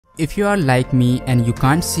If you are like me and you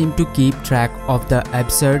can't seem to keep track of the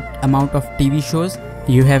absurd amount of TV shows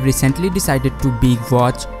you have recently decided to binge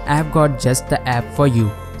watch, I have got just the app for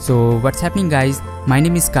you. So what's happening guys, my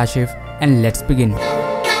name is Kashif and let's begin.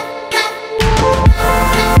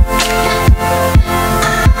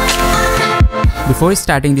 Before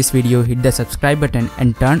starting this video, hit the subscribe button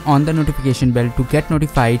and turn on the notification bell to get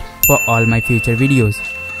notified for all my future videos.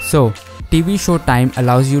 So, TV Show Time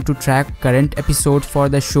allows you to track current episodes for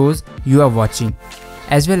the shows you are watching,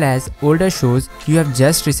 as well as older shows you have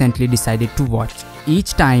just recently decided to watch.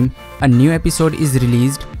 Each time a new episode is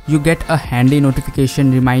released, you get a handy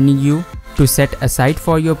notification reminding you to set aside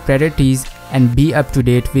for your priorities and be up to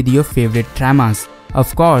date with your favorite dramas.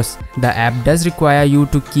 Of course, the app does require you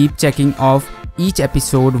to keep checking off each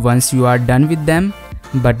episode once you are done with them,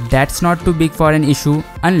 but that's not too big for an issue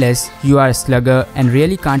unless you are a slugger and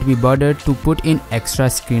really can't be bothered to put in extra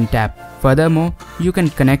screen tap. Furthermore, you can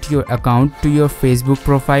connect your account to your Facebook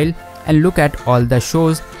profile and look at all the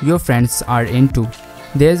shows your friends are into.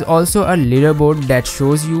 There's also a leaderboard that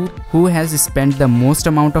shows you who has spent the most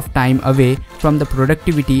amount of time away from the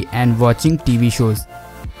productivity and watching TV shows,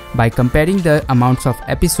 by comparing the amounts of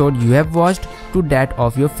episodes you have watched to that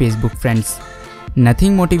of your Facebook friends.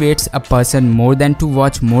 Nothing motivates a person more than to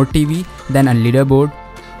watch more TV than a leaderboard.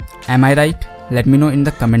 Am I right? Let me know in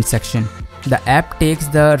the comment section. The app takes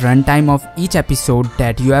the runtime of each episode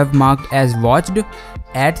that you have marked as watched,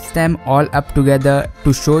 adds them all up together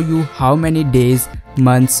to show you how many days,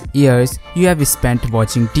 months, years you have spent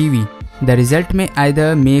watching TV. The result may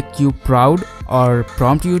either make you proud or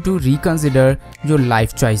prompt you to reconsider your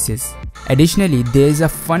life choices. Additionally, there is a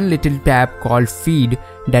fun little tab called Feed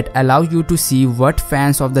that allows you to see what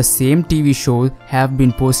fans of the same TV show have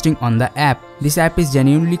been posting on the app. This app is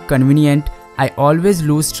genuinely convenient. I always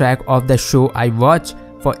lose track of the show I watch.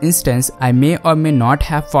 For instance, I may or may not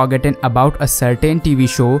have forgotten about a certain TV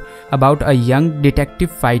show about a young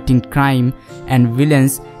detective fighting crime and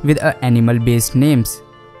villains with animal-based names.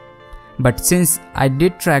 But since I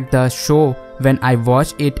did track the show when I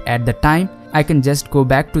watched it at the time, I can just go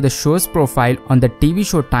back to the show's profile on the TV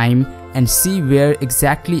Show Time and see where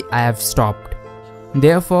exactly I have stopped.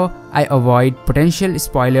 Therefore, I avoid potential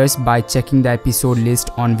spoilers by checking the episode list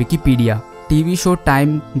on Wikipedia. TV Show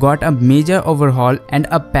Time got a major overhaul and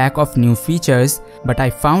a pack of new features, but I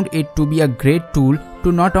found it to be a great tool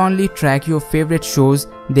to not only track your favorite shows,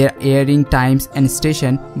 their airing times and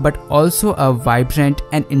station, but also a vibrant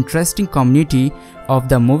and interesting community of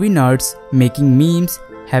the movie nerds making memes,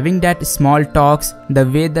 having that small talks the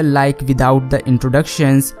way they like without the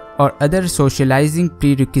introductions or other socializing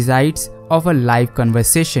prerequisites of a live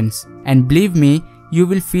conversations. And believe me, you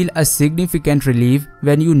will feel a significant relief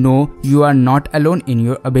when you know you are not alone in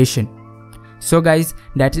your obsession. So guys,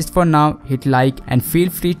 that's it for now. Hit like and feel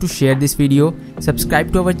free to share this video,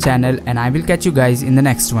 subscribe to our channel, and I will catch you guys in the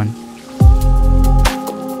next one.